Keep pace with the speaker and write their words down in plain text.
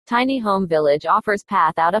Tiny home village offers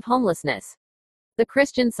path out of homelessness. The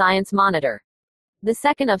Christian Science Monitor. The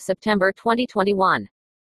 2nd of September 2021.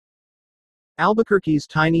 Albuquerque's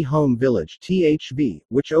tiny home village THV,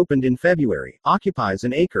 which opened in February, occupies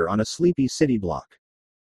an acre on a sleepy city block.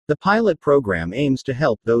 The pilot program aims to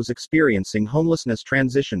help those experiencing homelessness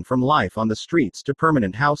transition from life on the streets to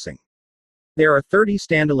permanent housing. There are 30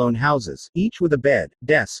 standalone houses, each with a bed,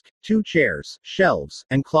 desk, 2 chairs, shelves,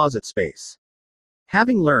 and closet space.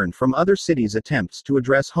 Having learned from other cities' attempts to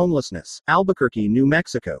address homelessness, Albuquerque, New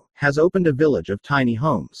Mexico, has opened a village of tiny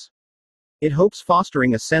homes. It hopes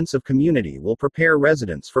fostering a sense of community will prepare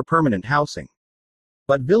residents for permanent housing.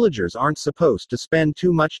 But villagers aren't supposed to spend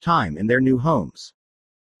too much time in their new homes.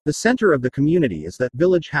 The center of the community is the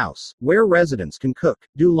village house, where residents can cook,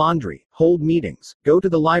 do laundry, hold meetings, go to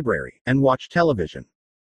the library, and watch television.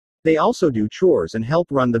 They also do chores and help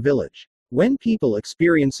run the village. When people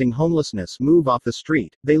experiencing homelessness move off the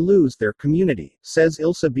street, they lose their community, says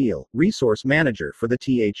Ilsa Beal, resource manager for the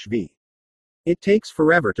THV. It takes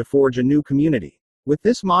forever to forge a new community. With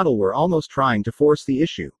this model, we're almost trying to force the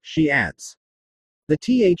issue, she adds. The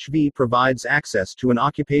THV provides access to an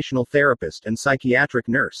occupational therapist and psychiatric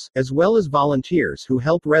nurse, as well as volunteers who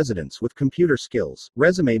help residents with computer skills,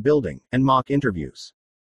 resume building, and mock interviews.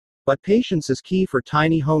 But patience is key for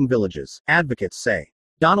tiny home villages, advocates say.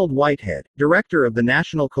 Donald Whitehead, director of the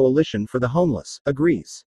National Coalition for the Homeless,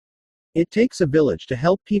 agrees. It takes a village to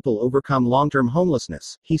help people overcome long-term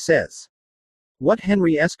homelessness, he says. What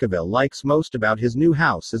Henry Esquivel likes most about his new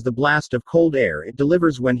house is the blast of cold air it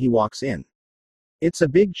delivers when he walks in. It's a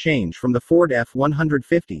big change from the Ford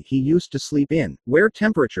F-150 he used to sleep in, where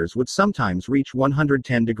temperatures would sometimes reach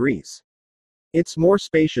 110 degrees. It's more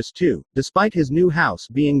spacious too, despite his new house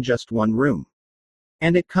being just one room.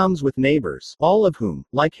 And it comes with neighbors, all of whom,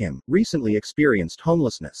 like him, recently experienced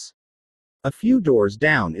homelessness. A few doors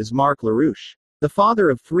down is Mark LaRouche. The father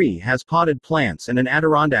of 3 has potted plants and an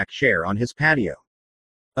Adirondack chair on his patio.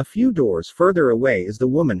 A few doors further away is the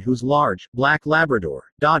woman whose large, black Labrador,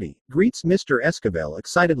 Dottie, greets Mr. Esquivel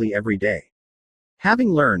excitedly every day. Having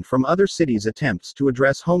learned from other cities' attempts to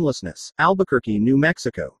address homelessness, Albuquerque, New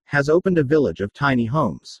Mexico, has opened a village of tiny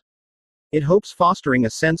homes. It hopes fostering a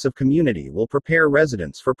sense of community will prepare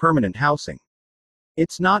residents for permanent housing.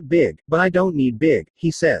 It's not big, but I don't need big,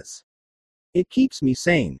 he says. It keeps me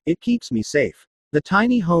sane, it keeps me safe. The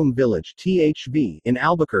tiny home village THV in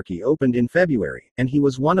Albuquerque opened in February, and he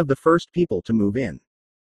was one of the first people to move in.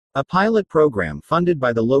 A pilot program funded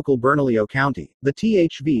by the local Bernalillo County, the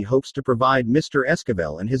THV hopes to provide Mr.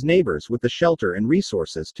 Esquivel and his neighbors with the shelter and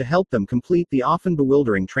resources to help them complete the often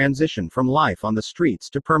bewildering transition from life on the streets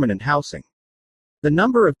to permanent housing. The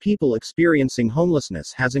number of people experiencing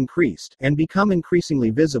homelessness has increased, and become increasingly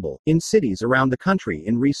visible, in cities around the country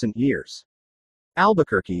in recent years.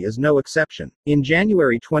 Albuquerque is no exception. In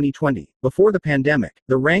January 2020, before the pandemic,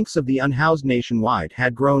 the ranks of the unhoused nationwide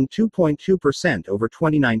had grown 2.2% over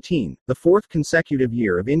 2019, the 4th consecutive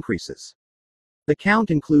year of increases. The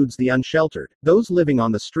count includes the unsheltered, those living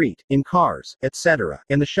on the street, in cars, etc.,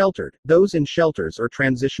 and the sheltered, those in shelters or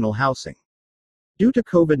transitional housing. Due to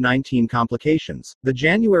COVID-19 complications, the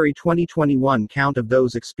January 2021 count of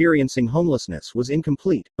those experiencing homelessness was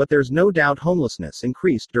incomplete, but there's no doubt homelessness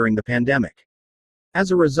increased during the pandemic.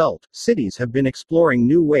 As a result, cities have been exploring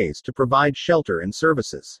new ways to provide shelter and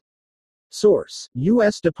services. Source: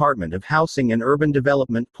 U.S. Department of Housing and Urban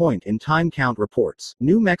Development. Point in time count reports,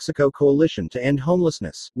 New Mexico Coalition to End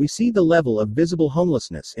Homelessness. We see the level of visible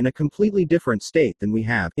homelessness in a completely different state than we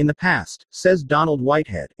have in the past, says Donald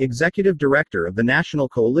Whitehead, executive director of the National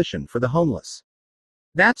Coalition for the Homeless.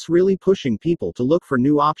 That's really pushing people to look for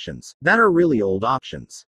new options that are really old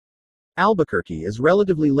options. Albuquerque is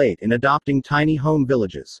relatively late in adopting tiny home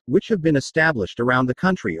villages, which have been established around the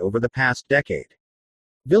country over the past decade.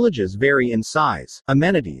 Villages vary in size,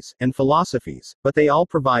 amenities, and philosophies, but they all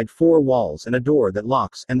provide 4 walls and a door that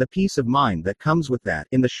locks, and the peace of mind that comes with that,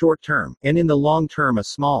 in the short term, and in the long term a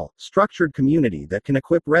small, structured community that can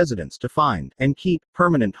equip residents to find, and keep,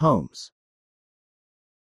 permanent homes.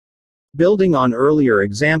 Building on earlier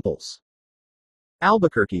examples,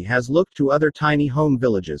 Albuquerque has looked to other tiny home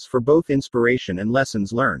villages for both inspiration and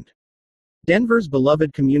lessons learned. Denver's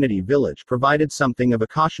beloved community village provided something of a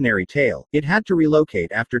cautionary tale. It had to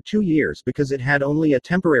relocate after 2 years because it had only a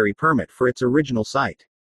temporary permit for its original site.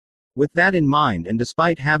 With that in mind, and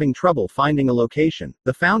despite having trouble finding a location,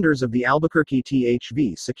 the founders of the Albuquerque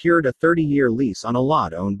THV secured a 30-year lease on a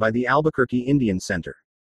lot owned by the Albuquerque Indian Center.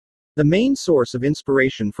 The main source of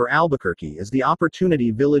inspiration for Albuquerque is the Opportunity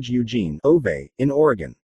Village Eugene, Ove, in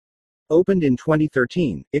Oregon. Opened in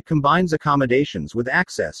 2013, it combines accommodations with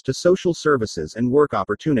access to social services and work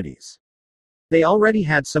opportunities. They already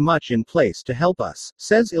had so much in place to help us,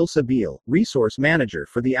 says Ilse Beal, resource manager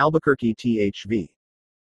for the Albuquerque THV.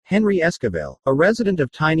 Henry Esquivel, a resident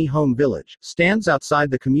of Tiny Home Village, stands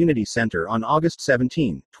outside the community center on August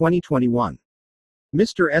 17, 2021.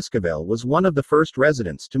 Mr. Esquivel was one of the first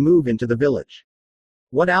residents to move into the village.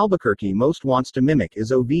 What Albuquerque most wants to mimic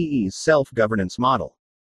is OVE's self-governance model.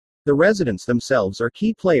 The residents themselves are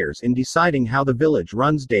key players in deciding how the village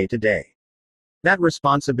runs day to day. That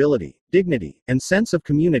responsibility, dignity, and sense of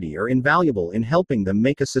community are invaluable in helping them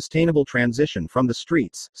make a sustainable transition from the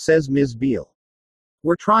streets, says Ms. Beal.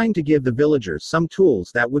 We're trying to give the villagers some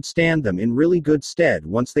tools that would stand them in really good stead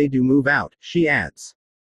once they do move out, she adds.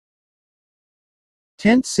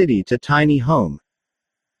 Tent city to tiny home.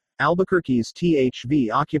 Albuquerque's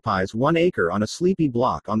THV occupies 1 acre on a sleepy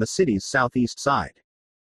block on the city's southeast side.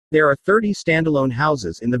 There are 30 standalone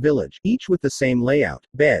houses in the village, each with the same layout: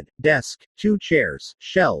 bed, desk, 2 chairs,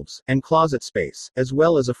 shelves, and closet space, as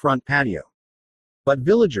well as a front patio. But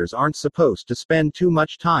villagers aren't supposed to spend too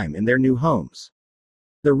much time in their new homes.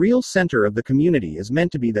 The real center of the community is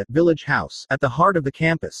meant to be the village house, at the heart of the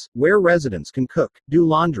campus, where residents can cook, do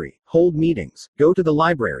laundry, hold meetings, go to the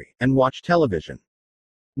library, and watch television.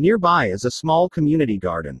 Nearby is a small community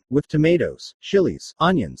garden, with tomatoes, chilies,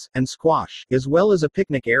 onions, and squash, as well as a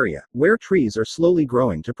picnic area, where trees are slowly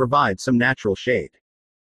growing to provide some natural shade.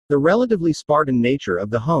 The relatively Spartan nature of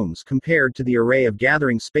the homes compared to the array of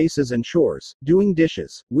gathering spaces and chores, doing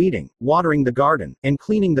dishes, weeding, watering the garden, and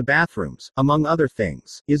cleaning the bathrooms, among other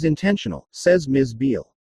things, is intentional, says Ms. Beal.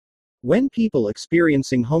 When people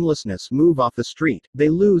experiencing homelessness move off the street, they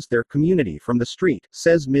lose their community from the street,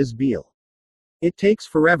 says Ms. Beal. It takes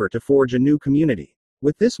forever to forge a new community.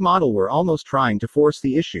 With this model we're almost trying to force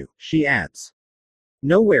the issue, she adds.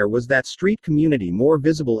 Nowhere was that street community more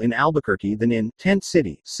visible in Albuquerque than in Tent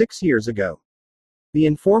City 6 years ago. The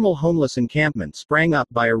informal homeless encampment sprang up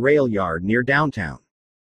by a rail yard near downtown.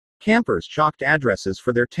 Campers chalked addresses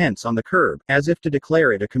for their tents on the curb, as if to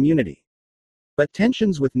declare it a community. But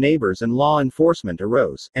tensions with neighbors and law enforcement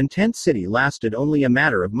arose, and Tent City lasted only a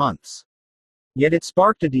matter of months. Yet it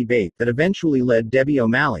sparked a debate that eventually led Debbie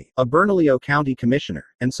O'Malley, a Bernalillo County commissioner,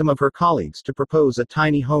 and some of her colleagues to propose a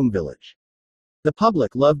tiny home village. The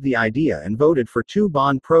public loved the idea and voted for 2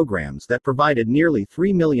 bond programs that provided nearly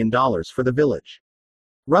 $3 million for the village.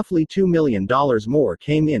 Roughly $2 million more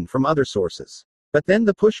came in from other sources. But then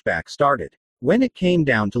the pushback started. When it came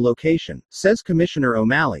down to location, says Commissioner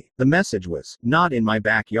O'Malley, the message was, "Not in my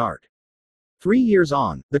backyard." 3 years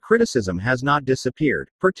on, the criticism has not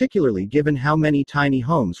disappeared, particularly given how many tiny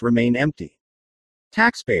homes remain empty.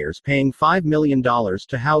 Taxpayers paying $5 million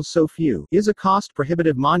to house so few is a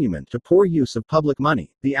cost-prohibitive monument to poor use of public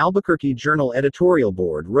money, the Albuquerque Journal editorial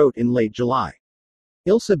board wrote in late July.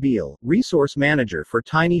 Ilse Beal, resource manager for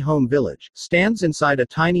Tiny Home Village, stands inside a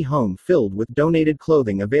tiny home filled with donated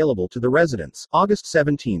clothing available to the residents, August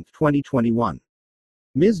 17, 2021.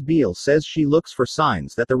 Ms. Beal says she looks for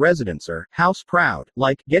signs that the residents are house proud,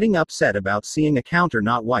 like getting upset about seeing a counter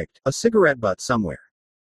not wiped, a cigarette butt somewhere.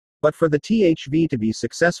 But for the THV to be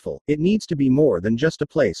successful, it needs to be more than just a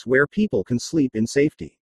place where people can sleep in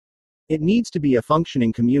safety. It needs to be a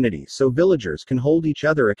functioning community so villagers can hold each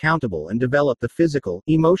other accountable and develop the physical,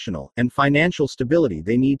 emotional, and financial stability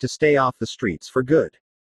they need to stay off the streets for good.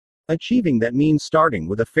 Achieving that means starting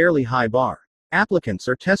with a fairly high bar. Applicants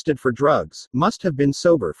are tested for drugs, must have been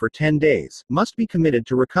sober for 10 days, must be committed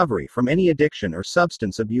to recovery from any addiction or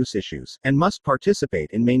substance abuse issues, and must participate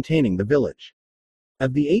in maintaining the village.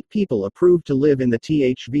 Of the 8 people approved to live in the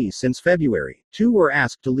THV since February, 2 were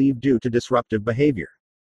asked to leave due to disruptive behavior.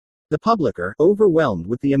 The public are overwhelmed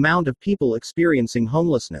with the amount of people experiencing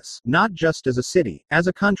homelessness, not just as a city, as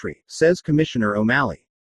a country, says Commissioner O'Malley.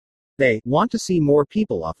 They want to see more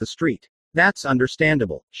people off the street. That's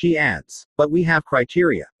understandable, she adds. But we have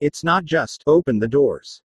criteria. It's not just open the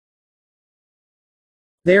doors.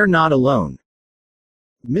 They're not alone.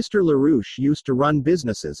 Mr. LaRouche used to run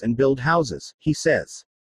businesses and build houses, he says.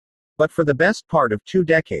 But for the best part of 2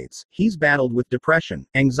 decades, he's battled with depression,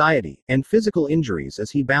 anxiety, and physical injuries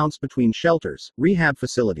as he bounced between shelters, rehab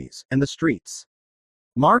facilities, and the streets.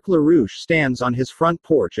 Mark LaRouche stands on his front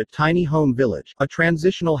porch at Tiny Home Village, a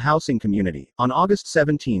transitional housing community, on August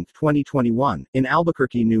 17, 2021, in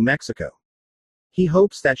Albuquerque, New Mexico. He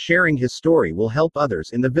hopes that sharing his story will help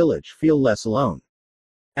others in the village feel less alone.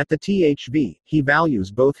 At the THV, he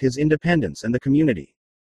values both his independence and the community.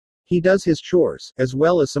 He does his chores, as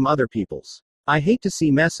well as some other people's. I hate to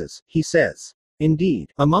see messes, he says.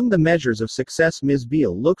 Indeed, among the measures of success Ms.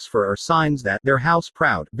 Beale looks for are signs that they're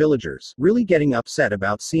house-proud villagers, really getting upset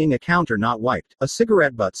about seeing a counter not wiped, a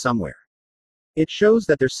cigarette butt somewhere. It shows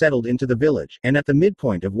that they're settled into the village, and at the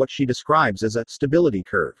midpoint of what she describes as a stability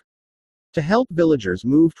curve. To help villagers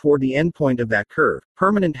move toward the endpoint of that curve,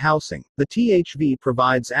 permanent housing, the THV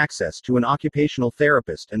provides access to an occupational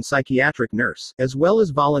therapist and psychiatric nurse, as well as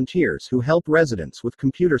volunteers who help residents with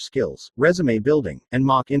computer skills, resume building, and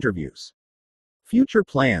mock interviews. Future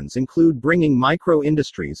plans include bringing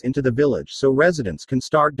micro-industries into the village so residents can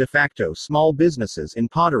start de facto small businesses in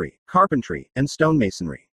pottery, carpentry, and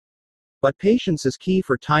stonemasonry. But patience is key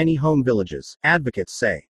for tiny home villages, advocates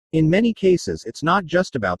say. In many cases, it's not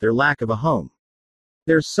just about their lack of a home.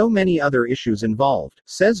 There's so many other issues involved,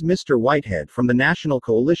 says Mr. Whitehead from the National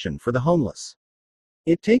Coalition for the Homeless.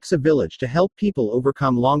 It takes a village to help people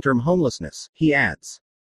overcome long-term homelessness, he adds.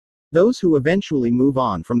 Those who eventually move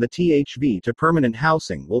on from the THV to permanent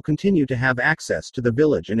housing will continue to have access to the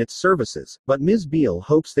village and its services, but Ms. Beale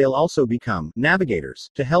hopes they'll also become navigators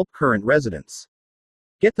to help current residents.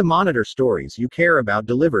 Get the Monitor stories you care about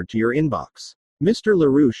delivered to your inbox. Mr.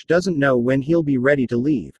 LaRouche doesn't know when he'll be ready to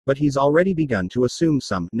leave, but he's already begun to assume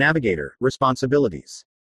some navigator responsibilities.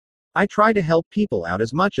 I try to help people out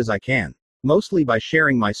as much as I can, mostly by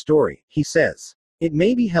sharing my story, he says. It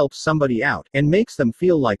maybe helps somebody out and makes them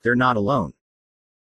feel like they're not alone.